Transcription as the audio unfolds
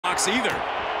box either.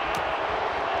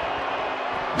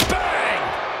 Bang!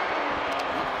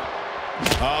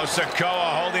 Oh,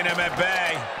 Sikoa holding him at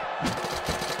bay.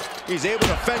 He's able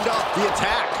to fend off the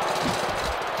attack.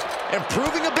 And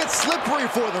proving a bit slippery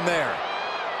for them there.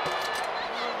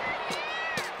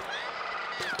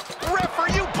 Ref, are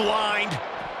you blind?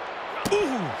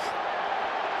 Ooh.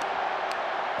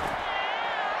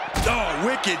 Oh,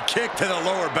 wicked kick to the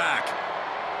lower back.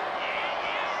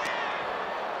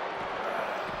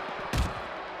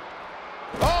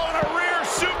 Oh, and a rear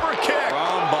super kick.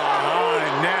 From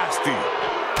behind, nasty.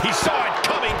 He saw it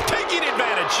coming, taking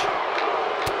advantage.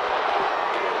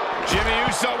 Jimmy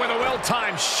Uso with a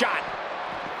well-timed shot.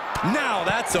 Now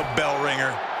that's a bell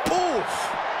ringer.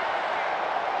 Oof.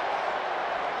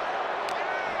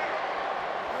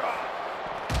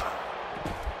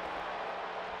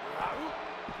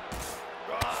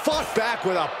 Fought back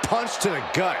with a punch to the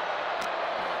gut.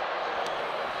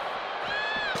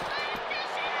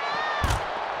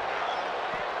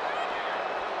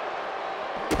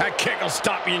 That kick will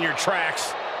stop you in your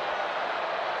tracks.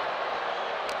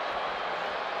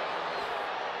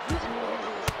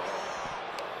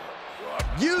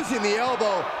 Using the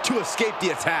elbow to escape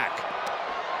the attack.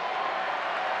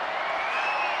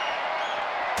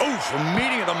 Oof, a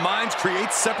meeting of the minds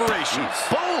creates separation.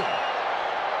 Boom!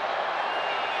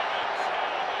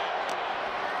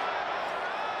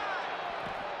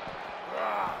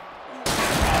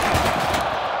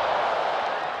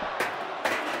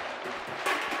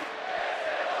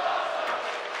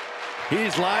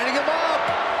 He's lining him up.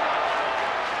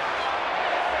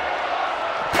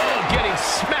 Oh, getting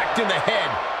smacked in the head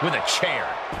with a chair.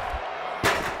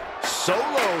 Solo.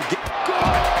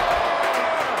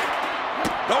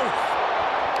 Oh.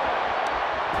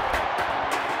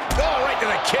 Oh, right to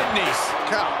the kidneys.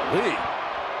 Golly.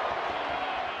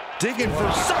 Digging for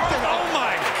something. Oh,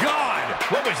 my God.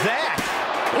 What was that?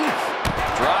 Oof.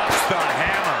 Drops the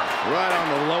hammer. Right on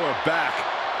the lower back.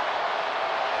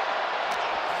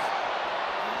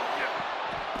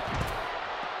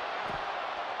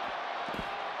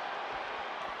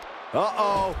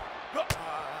 Uh-oh.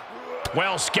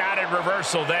 Well scattered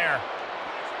reversal there.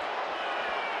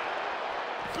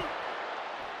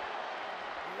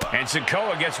 And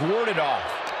Sikoa gets warded off.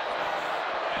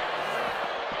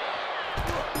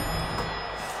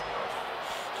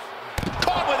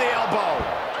 Caught with the elbow.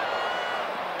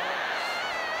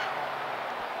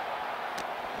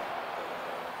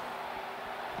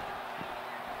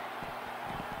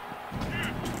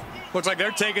 Looks like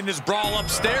they're taking this brawl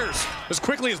upstairs as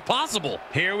quickly as possible.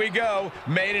 Here we go.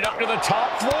 Made it up to the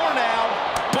top floor now.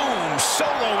 Boom.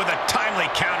 Solo with a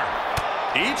timely counter.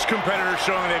 Each competitor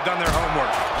showing they've done their homework.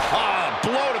 Ah,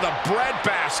 blow to the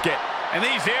breadbasket. And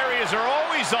these areas are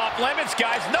always off limits,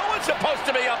 guys. No one's supposed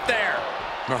to be up there.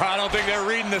 I don't think they're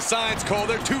reading the signs, Cole.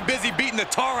 They're too busy beating the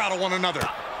tar out of one another.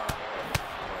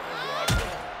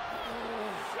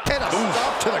 And a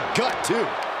stop to the gut, too.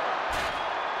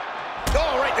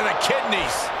 Oh, right to the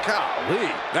kidneys. Golly.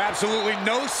 Absolutely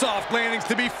no soft landings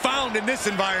to be found in this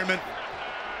environment.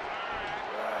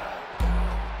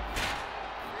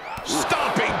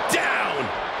 Stomping down.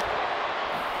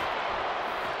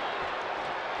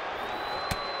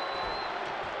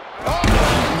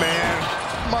 Oh,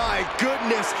 man. My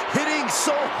goodness. Hitting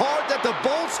so hard that the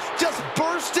bolts just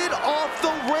bursted off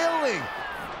the railing.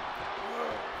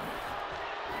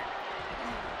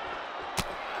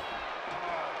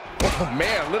 Oh,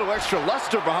 man, a little extra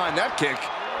luster behind that kick.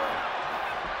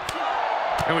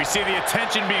 And we see the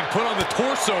attention being put on the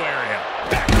torso area.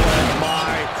 Oh,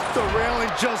 my. The railing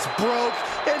just broke,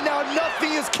 and now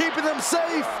nothing is keeping them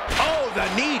safe. Oh, the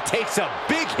knee takes a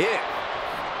big hit.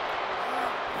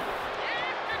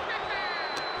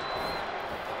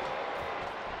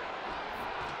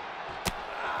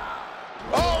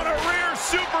 Oh, and a rear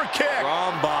super kick.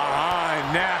 From behind,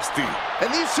 nasty. And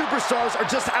these superstars are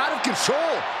just out of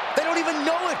control. They don't even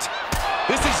know it.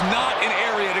 This is not an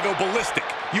area to go ballistic.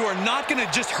 You are not going to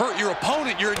just hurt your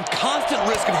opponent. You're in constant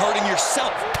risk of hurting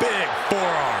yourself. Big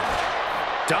forearm.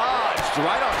 Dodged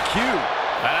right on cue.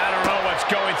 And I don't know what's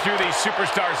going through these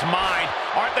superstars' mind.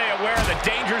 Aren't they aware of the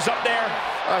dangers up there?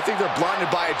 I think they're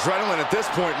blinded by adrenaline at this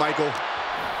point, Michael.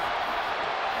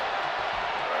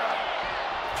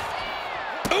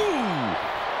 Ooh!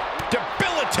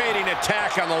 Debilitating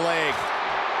attack on the leg.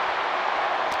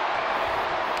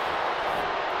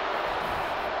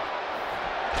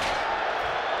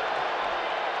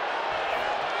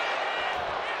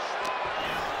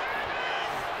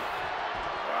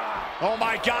 Oh,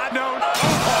 my God, no.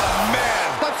 Oh,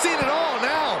 man. I've seen it all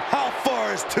now. How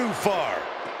far is too far?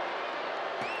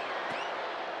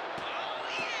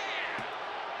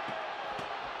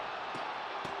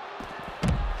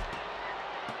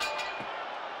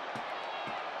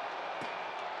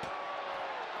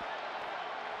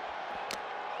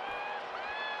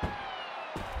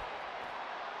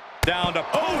 downed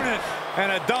opponent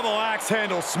and a double axe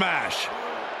handle smash.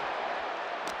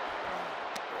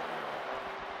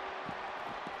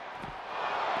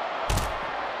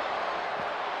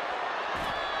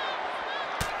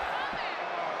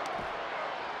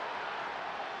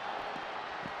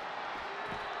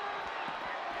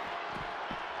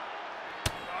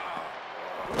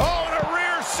 Oh, and a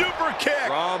rear super kick.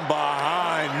 From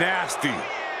behind, nasty.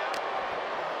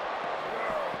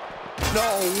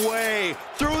 No way.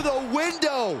 Through the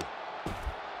window.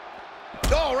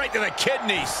 Oh, right to the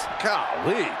kidneys.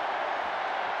 Golly.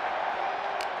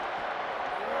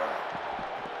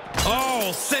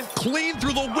 Oh, sent clean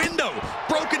through the window.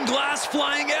 Broken glass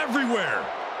flying everywhere.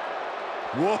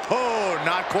 Whoa,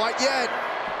 not quite yet.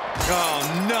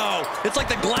 Oh, no. It's like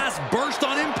the glass burst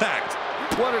on impact.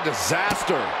 What a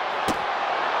disaster.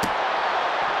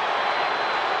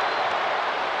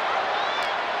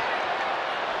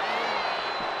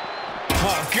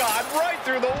 Oh, God, right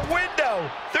through the window.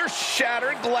 There's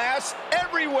shattered glass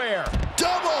everywhere.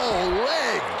 Double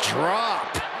leg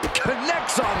drop.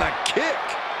 Connects on the kick.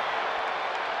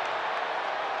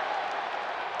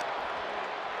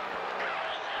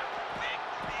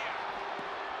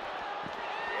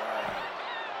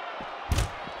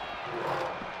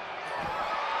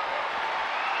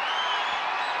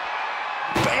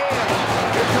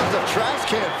 Trash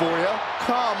can for you.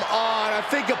 Come on, I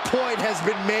think a point has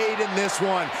been made in this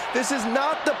one. This is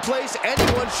not the place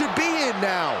anyone should be in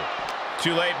now.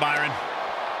 Too late, Byron.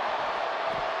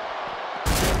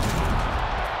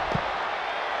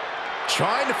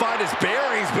 Trying to find his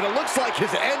bearings, but it looks like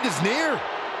his end is near.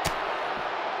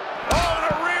 Oh, and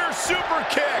a rear super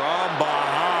kick. From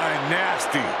behind,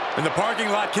 nasty. And the parking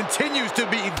lot continues to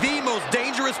be the most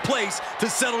dangerous place to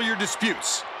settle your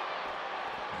disputes.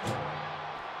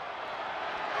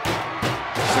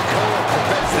 Sikoa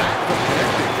prevents that from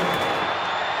connecting.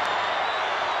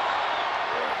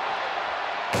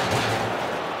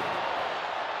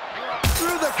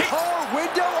 Through the car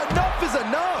window, enough is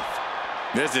enough.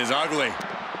 This is ugly.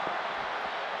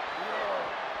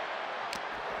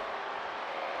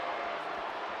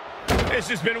 This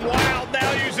has been wild,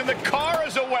 now using the car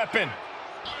as a weapon.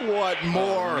 What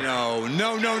more? No,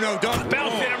 no, no, no, don't.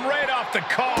 Bouncing him right off the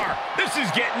car. This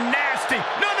is getting nasty.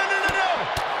 No, no, no, no, no.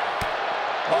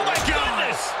 Oh, my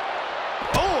goodness.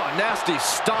 Oh, a nasty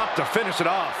stop to finish it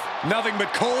off. Nothing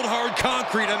but cold, hard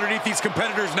concrete underneath these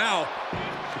competitors now.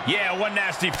 Yeah, one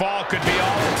nasty fall could be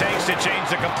all it takes to change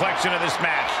the complexion of this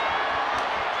match.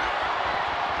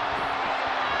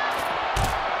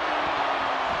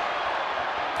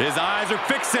 His eyes are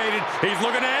fixated. He's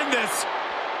looking to end this.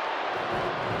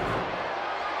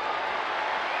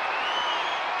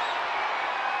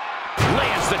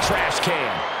 Lands the trash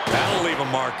can. That'll leave a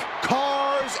mark.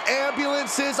 Cars,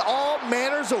 ambulances, all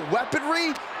manners of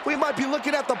weaponry. We might be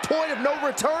looking at the point of no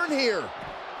return here.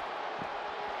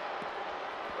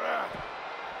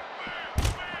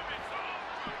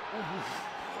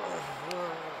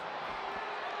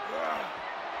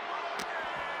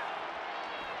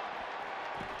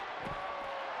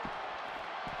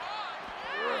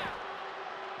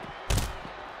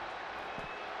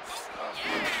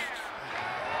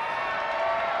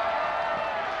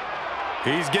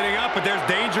 He's getting up, but there's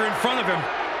danger in front of him.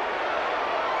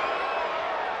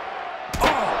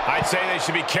 Oh, I'd say they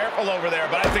should be careful over there,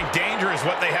 but I think danger is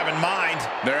what they have in mind.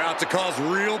 They're out to cause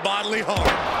real bodily harm.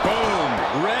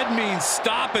 Boom. Red means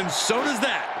stop, and so does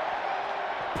that.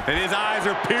 And his eyes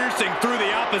are piercing through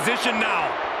the opposition now.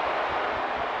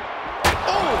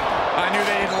 Oh! I knew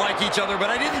they didn't like each other, but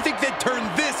I didn't think they'd turn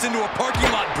this into a parking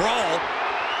lot brawl.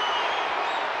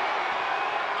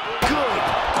 Good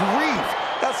grief.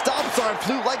 That stop sign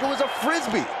flew like it was a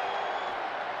frisbee.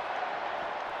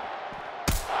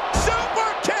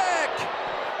 Super kick!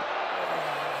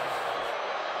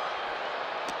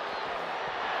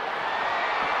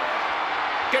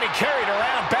 Getting carried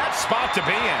around, bad spot to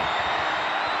be in.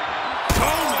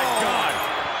 Oh my God!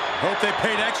 Hope they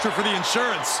paid extra for the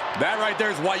insurance. That right there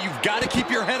is why you've got to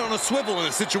keep your head on a swivel in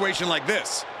a situation like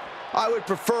this. I would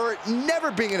prefer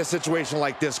never being in a situation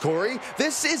like this, Corey.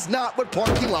 This is not what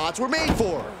parking lots were made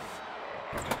for.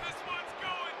 This one's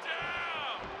going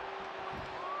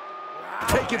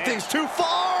down. Taking things too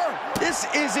far. This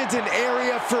isn't an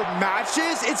area for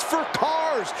matches. It's for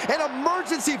cars and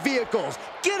emergency vehicles.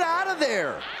 Get out of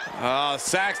there.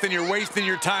 Saxton, you're wasting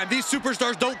your time. These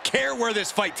superstars don't care where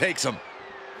this fight takes them.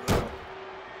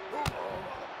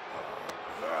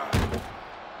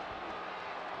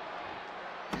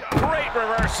 Great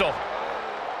reversal.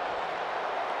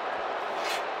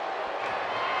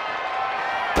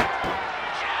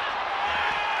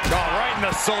 Oh, right in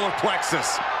the solar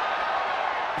plexus.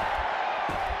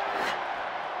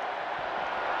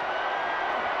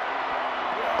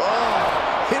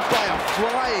 by a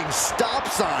flying stop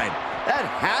sign. That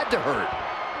had to hurt.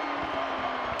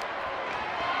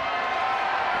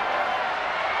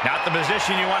 Not the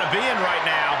position you want to be in right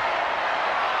now.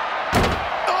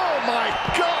 Oh my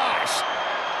gosh!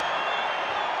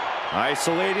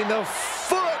 Isolating the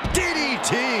foot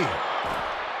DDT.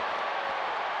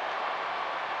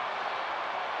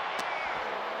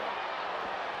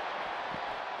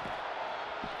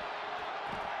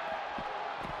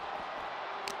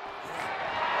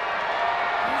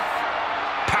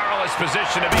 Powerless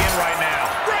position to be in right now.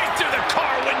 Right through the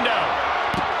car window.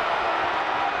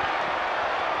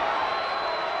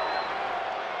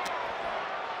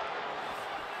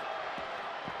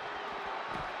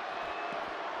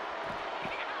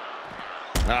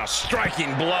 A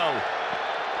striking blow.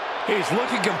 He's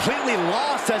looking completely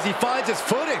lost as he finds his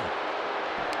footing.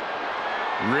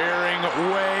 Rearing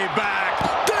way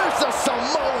back. There's a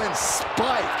Samoan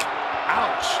spike.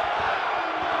 Ouch.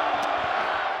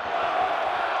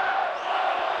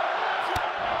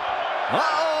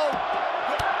 Uh-oh.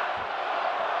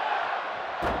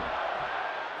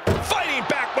 Fighting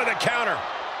back with a counter.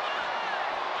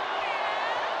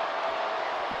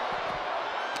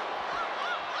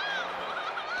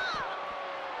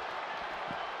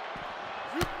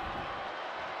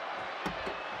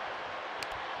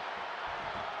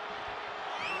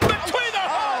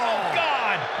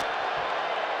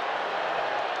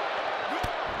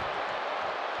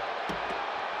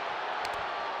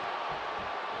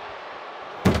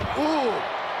 Ooh.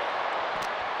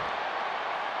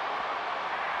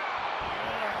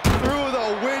 Through the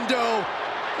window,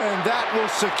 and that will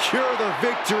secure the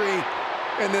victory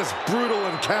in this brutal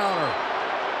encounter.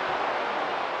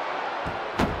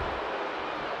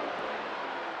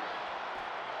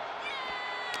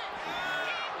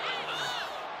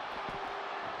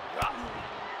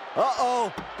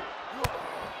 Uh-oh.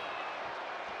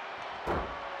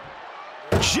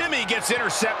 Jimmy gets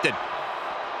intercepted.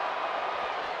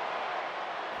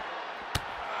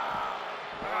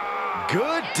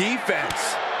 Good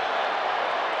defense.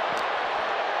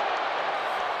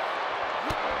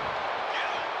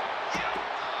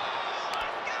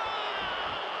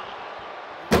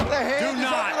 The hand is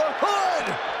under the hood.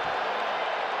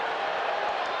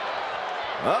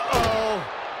 Uh-oh.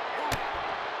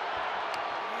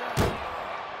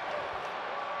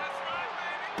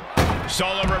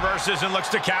 Solo reverses and looks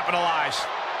to capitalize.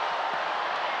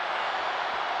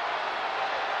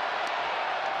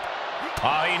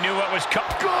 Oh, he knew what was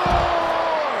coming.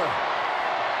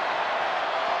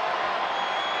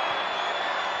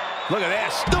 Look at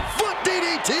this. The foot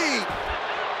DDT.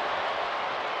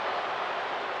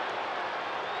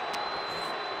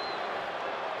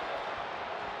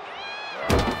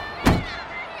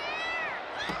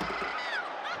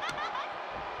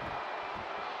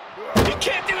 You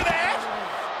can't do that.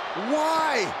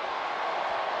 Why?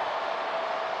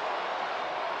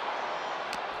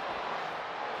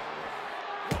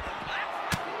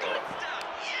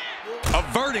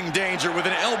 Averting danger with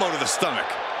an elbow to the stomach.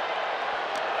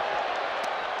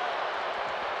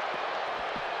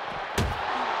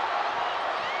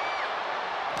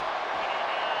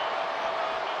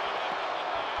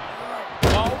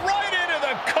 Oh, right into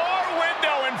the car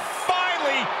window, and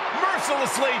finally,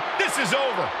 mercilessly, this is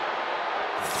over.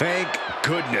 Thank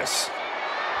goodness.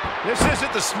 This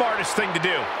isn't the smartest thing to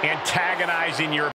do, antagonizing your